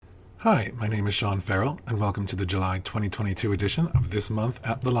Hi, my name is Sean Farrell, and welcome to the July 2022 edition of This Month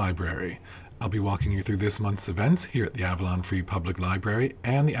at the Library. I'll be walking you through this month's events here at the Avalon Free Public Library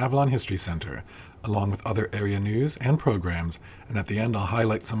and the Avalon History Center, along with other area news and programs, and at the end I'll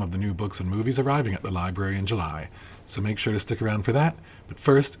highlight some of the new books and movies arriving at the library in July. So make sure to stick around for that, but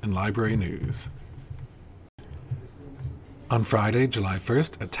first in library news. On Friday, July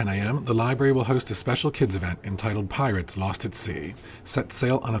 1st at 10 a.m., the library will host a special kids event entitled Pirates Lost at Sea. Set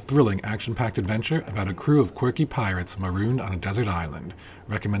sail on a thrilling, action-packed adventure about a crew of quirky pirates marooned on a desert island,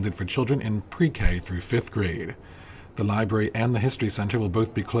 recommended for children in pre-K through 5th grade. The library and the History Center will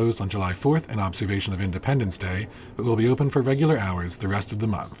both be closed on July 4th in observation of Independence Day, but will be open for regular hours the rest of the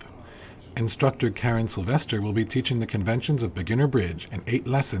month. Instructor Karen Sylvester will be teaching the conventions of Beginner Bridge in 8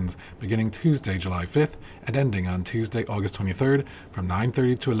 lessons beginning Tuesday, July 5th and ending on Tuesday, August 23rd from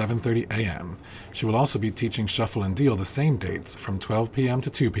 9:30 to 11:30 a.m. She will also be teaching Shuffle and Deal the same dates from 12 p.m. to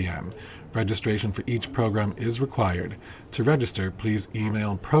 2 p.m. Registration for each program is required. To register, please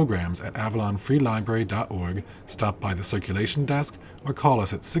email programs@avalonfreelibrary.org, stop by the circulation desk, or call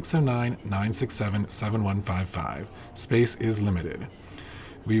us at 609-967-7155. Space is limited.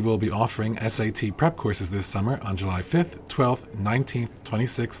 We will be offering SAT prep courses this summer on July 5th, 12th, 19th,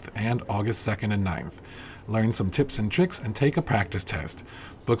 26th, and August 2nd and 9th. Learn some tips and tricks and take a practice test.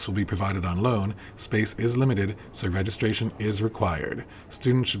 Books will be provided on loan. Space is limited, so registration is required.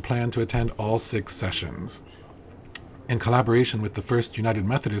 Students should plan to attend all 6 sessions. In collaboration with the First United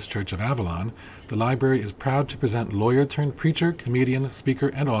Methodist Church of Avalon, the library is proud to present lawyer-turned-preacher, comedian, speaker,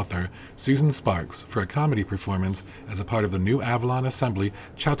 and author Susan Sparks for a comedy performance as a part of the New Avalon Assembly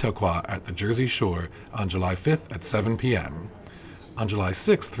Chautauqua at the Jersey Shore on July 5th at 7 p.m. On July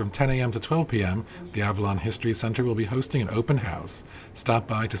 6th from 10 a.m. to 12 p.m., the Avalon History Center will be hosting an open house. Stop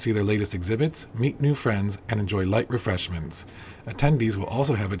by to see their latest exhibits, meet new friends, and enjoy light refreshments. Attendees will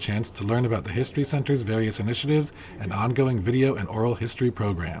also have a chance to learn about the History Center's various initiatives and ongoing video and oral history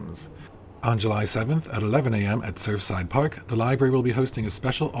programs. On July 7th at 11 a.m. at Surfside Park, the library will be hosting a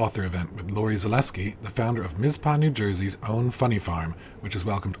special author event with Lori Zaleski, the founder of Mizpah, New Jersey's own Funny Farm, which has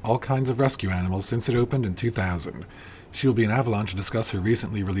welcomed all kinds of rescue animals since it opened in 2000. She will be in Avalon to discuss her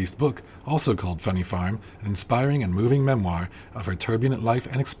recently released book, also called Funny Farm, an inspiring and moving memoir of her turbulent life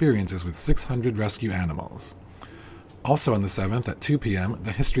and experiences with 600 rescue animals. Also on the 7th at 2 p.m.,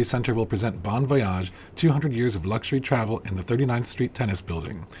 the History Center will present Bon Voyage, 200 Years of Luxury Travel in the 39th Street Tennis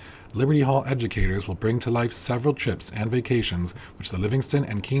Building. Liberty Hall educators will bring to life several trips and vacations which the Livingston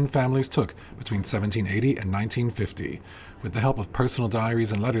and Keene families took between 1780 and 1950. With the help of personal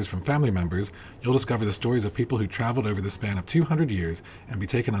diaries and letters from family members, you'll discover the stories of people who traveled over the span of 200 years and be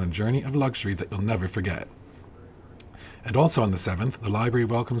taken on a journey of luxury that you'll never forget. And also on the 7th, the library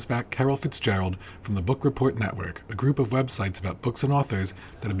welcomes back Carol Fitzgerald from the Book Report Network, a group of websites about books and authors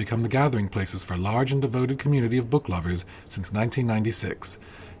that have become the gathering places for a large and devoted community of book lovers since 1996.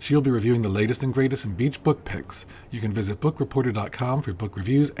 She will be reviewing the latest and greatest in beach book picks. You can visit bookreporter.com for book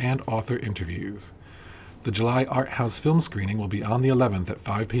reviews and author interviews. The July Art House film screening will be on the 11th at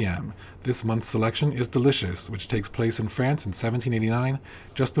 5 p.m. This month's selection is Delicious, which takes place in France in 1789,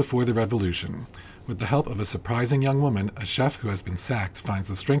 just before the Revolution. With the help of a surprising young woman, a chef who has been sacked finds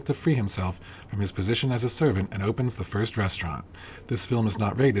the strength to free himself from his position as a servant and opens the first restaurant. This film is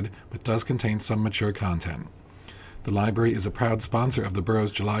not rated, but does contain some mature content. The library is a proud sponsor of the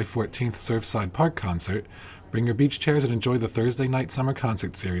borough's July 14th Surfside Park concert. Bring your beach chairs and enjoy the Thursday night summer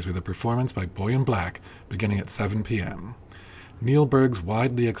concert series with a performance by Boy in Black beginning at 7 p.m. Neil Berg's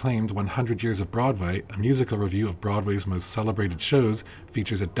widely acclaimed 100 Years of Broadway, a musical review of Broadway's most celebrated shows,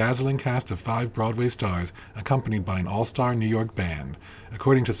 features a dazzling cast of 5 Broadway stars accompanied by an all-star New York band.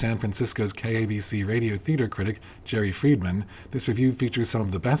 According to San Francisco's KABC radio theater critic Jerry Friedman, this review features some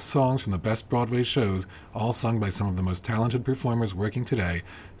of the best songs from the best Broadway shows, all sung by some of the most talented performers working today,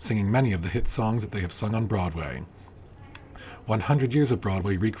 singing many of the hit songs that they have sung on Broadway. 100 Years of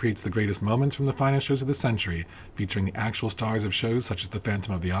Broadway recreates the greatest moments from the finest shows of the century, featuring the actual stars of shows such as The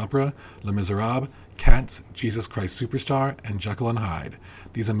Phantom of the Opera, Les Miserables, Cats, Jesus Christ Superstar, and Jekyll and Hyde.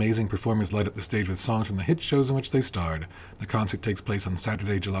 These amazing performers light up the stage with songs from the hit shows in which they starred. The concert takes place on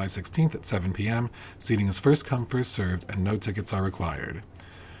Saturday, July 16th at 7 p.m. Seating is first come, first served, and no tickets are required.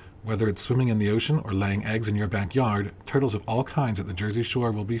 Whether it's swimming in the ocean or laying eggs in your backyard, turtles of all kinds at the Jersey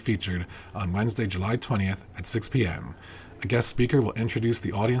Shore will be featured on Wednesday, July 20th at 6 p.m. A guest speaker will introduce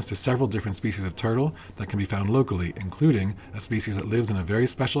the audience to several different species of turtle that can be found locally, including a species that lives in a very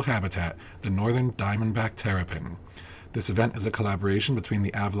special habitat, the northern diamondback terrapin. This event is a collaboration between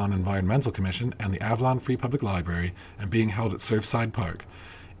the Avalon Environmental Commission and the Avalon Free Public Library and being held at Surfside Park.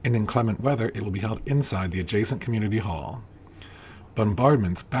 In inclement weather, it will be held inside the adjacent community hall.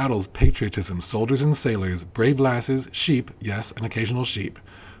 Bombardments, battles, patriotism, soldiers and sailors, brave lasses, sheep, yes, an occasional sheep.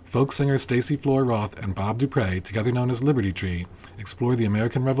 Folk singers Stacey Floor Roth and Bob Dupre, together known as Liberty Tree, explore the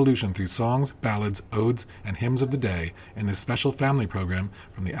American Revolution through songs, ballads, odes, and hymns of the day in this special family program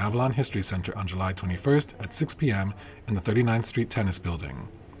from the Avalon History Center on July 21st at 6 p.m. in the 39th Street Tennis Building.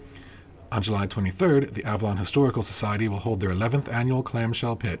 On July 23rd, the Avalon Historical Society will hold their 11th annual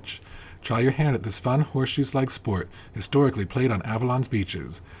clamshell pitch. Try your hand at this fun horseshoes-like sport historically played on Avalon's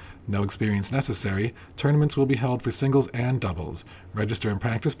beaches. No experience necessary. Tournaments will be held for singles and doubles. Register and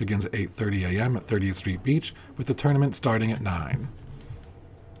practice begins at 8:30 a.m. at 30th Street Beach, with the tournament starting at 9.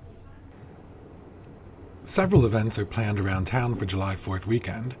 Several events are planned around town for July 4th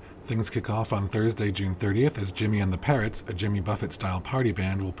weekend. Things kick off on Thursday, June 30th, as Jimmy and the Parrots, a Jimmy Buffett-style party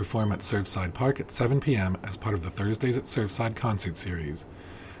band, will perform at Surfside Park at 7 p.m. as part of the Thursdays at Surfside concert series.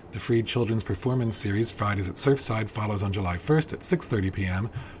 The free children's performance series Fridays at Surfside follows on July 1st at 6:30 p.m.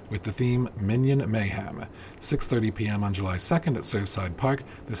 with the theme Minion Mayhem. 6:30 p.m. on July 2nd at Surfside Park,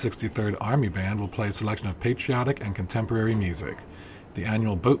 the 63rd Army Band will play a selection of patriotic and contemporary music. The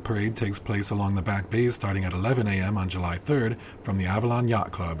annual boat parade takes place along the back bays starting at 11 a.m. on July 3rd from the Avalon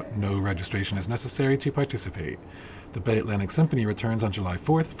Yacht Club. No registration is necessary to participate. The Bay Atlantic Symphony returns on July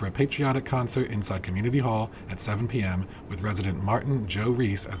 4th for a patriotic concert inside Community Hall at 7 p.m. with resident Martin Joe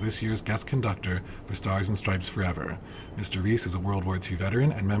Reese as this year's guest conductor for Stars and Stripes Forever. Mr. Reese is a World War II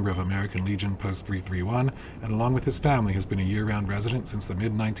veteran and member of American Legion Post 331, and along with his family has been a year-round resident since the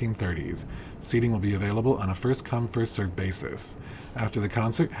mid-1930s. Seating will be available on a first-come, first-served basis. After the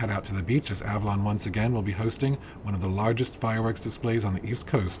concert, head out to the beach as Avalon once again will be hosting one of the largest fireworks displays on the East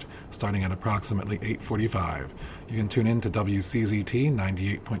Coast, starting at approximately 8:45. You can tune in to WCZT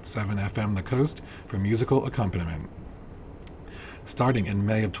 98.7 FM The Coast for musical accompaniment. Starting in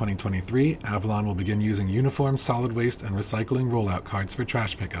May of 2023, Avalon will begin using uniform solid waste and recycling rollout carts for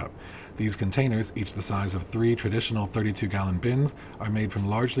trash pickup. These containers, each the size of 3 traditional 32-gallon bins, are made from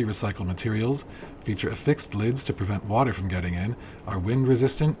largely recycled materials, feature affixed lids to prevent water from getting in, are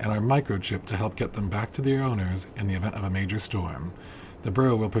wind-resistant, and are microchipped to help get them back to their owners in the event of a major storm. The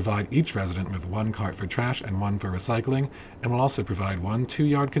borough will provide each resident with 1 cart for trash and 1 for recycling, and will also provide 1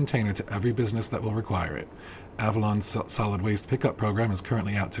 2-yard container to every business that will require it. Avalon's solid waste pickup program is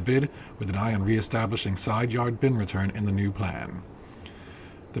currently out to bid, with an eye on re-establishing side yard bin return in the new plan.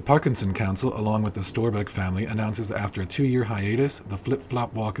 The Parkinson Council, along with the Storbeck family, announces that after a 2-year hiatus, the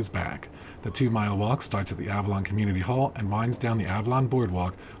Flip-Flop Walk is back. The 2-mile walk starts at the Avalon Community Hall and winds down the Avalon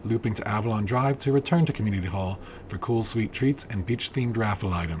Boardwalk, looping to Avalon Drive to return to Community Hall for cool sweet treats and beach-themed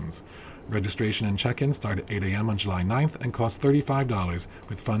raffle items. Registration and check-in start at 8 a.m. on July 9th and cost $35,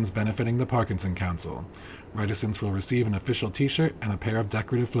 with funds benefiting the Parkinson Council. Registrants will receive an official t-shirt and a pair of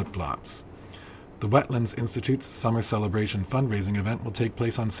decorative flip-flops. The Wetlands Institute's Summer Celebration fundraising event will take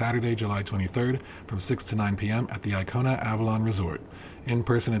place on Saturday, July 23rd from 6 to 9 p.m. at the Icona Avalon Resort.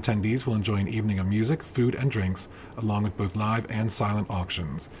 In-person attendees will enjoy an evening of music, food, and drinks, along with both live and silent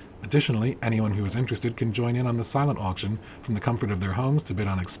auctions. Additionally, anyone who is interested can join in on the silent auction from the comfort of their homes to bid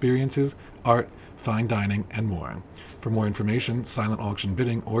on experiences, art, fine dining, and more. For more information, silent auction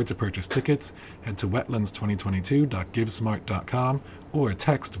bidding, or to purchase tickets, head to wetlands2022.givesmart.com or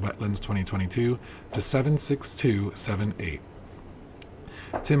text wetlands2022 to 76278.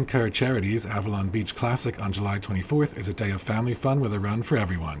 Tim Kerr Charities Avalon Beach Classic on July 24th is a day of family fun with a run for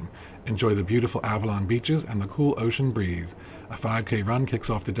everyone. Enjoy the beautiful Avalon beaches and the cool ocean breeze. A 5K run kicks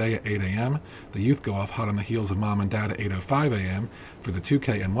off the day at 8 a.m. The youth go off hot on the heels of Mom and Dad at 8:05 a.m. for the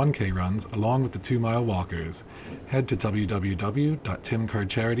 2K and 1K runs, along with the 2-mile walkers. Head to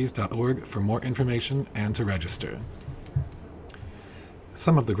www.timkerrcharities.org for more information and to register.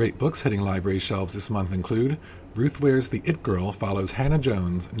 Some of the great books hitting library shelves this month include Ruth Ware's The It Girl follows Hannah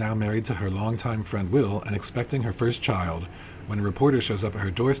Jones, now married to her longtime friend Will and expecting her first child, when a reporter shows up at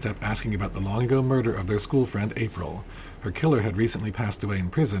her doorstep asking about the long-ago murder of their school friend April. Her killer had recently passed away in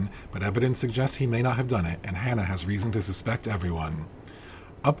prison, but evidence suggests he may not have done it, and Hannah has reason to suspect everyone.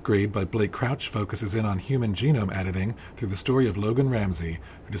 Upgrade by Blake Crouch focuses in on human genome editing through the story of Logan Ramsey,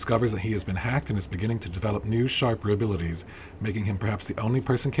 who discovers that he has been hacked and is beginning to develop new, sharper abilities, making him perhaps the only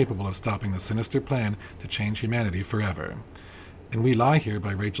person capable of stopping the sinister plan to change humanity forever. In We Lie Here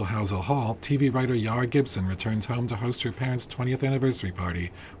by Rachel Housel Hall, TV writer Yara Gibson returns home to host her parents' 20th anniversary party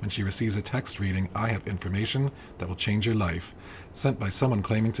when she receives a text reading, "I have information that will change your life," sent by someone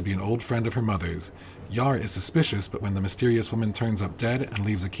claiming to be an old friend of her mother's. Yara is suspicious, but when the mysterious woman turns up dead and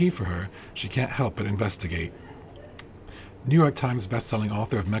leaves a key for her, she can't help but investigate. New York Times bestselling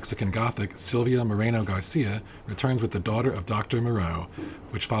author of Mexican Gothic, Silvia Moreno Garcia, returns with The Daughter of Dr. Moreau,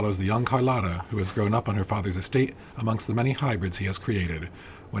 which follows the young Carlotta, who has grown up on her father's estate amongst the many hybrids he has created.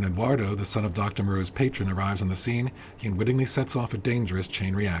 When Eduardo, the son of Dr. Moreau's patron, arrives on the scene, he unwittingly sets off a dangerous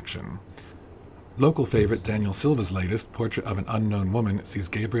chain reaction. Local favorite Daniel Silva's latest, Portrait of an Unknown Woman, sees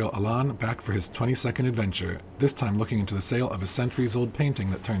Gabriel Allan back for his 22nd adventure, this time looking into the sale of a centuries-old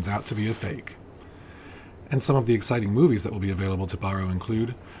painting that turns out to be a fake. And some of the exciting movies that will be available to borrow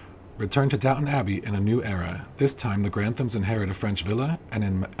include Return to Downton Abbey in a New Era. This time the Granthams inherit a French villa, and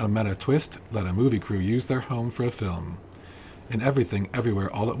in a meta twist, let a movie crew use their home for a film. In Everything, Everywhere,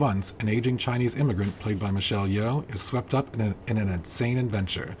 All at Once, an aging Chinese immigrant played by Michelle Yeoh is swept up in an insane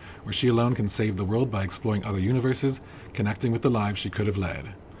adventure, where she alone can save the world by exploring other universes, connecting with the lives she could have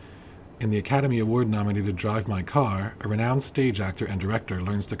led. In the Academy Award-nominated Drive My Car, a renowned stage actor and director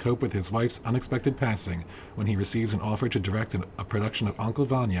learns to cope with his wife's unexpected passing when he receives an offer to direct a production of Uncle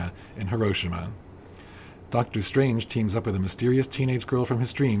Vanya in Hiroshima. Doctor Strange teams up with a mysterious teenage girl from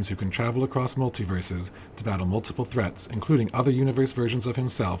his dreams who can travel across multiverses to battle multiple threats, including other universe versions of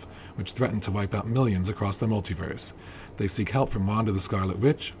himself, which threaten to wipe out millions across the multiverse. They seek help from Wanda the Scarlet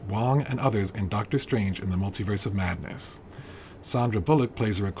Witch, Wong, and others in Doctor Strange in the Multiverse of Madness. Sandra Bullock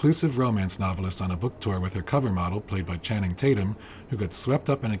plays a reclusive romance novelist on a book tour with her cover model, played by Channing Tatum, who gets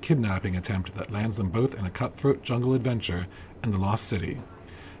swept up in a kidnapping attempt that lands them both in a cutthroat jungle adventure in the Lost City.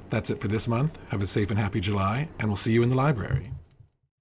 That's it for this month. Have a safe and happy July, and we'll see you in the library.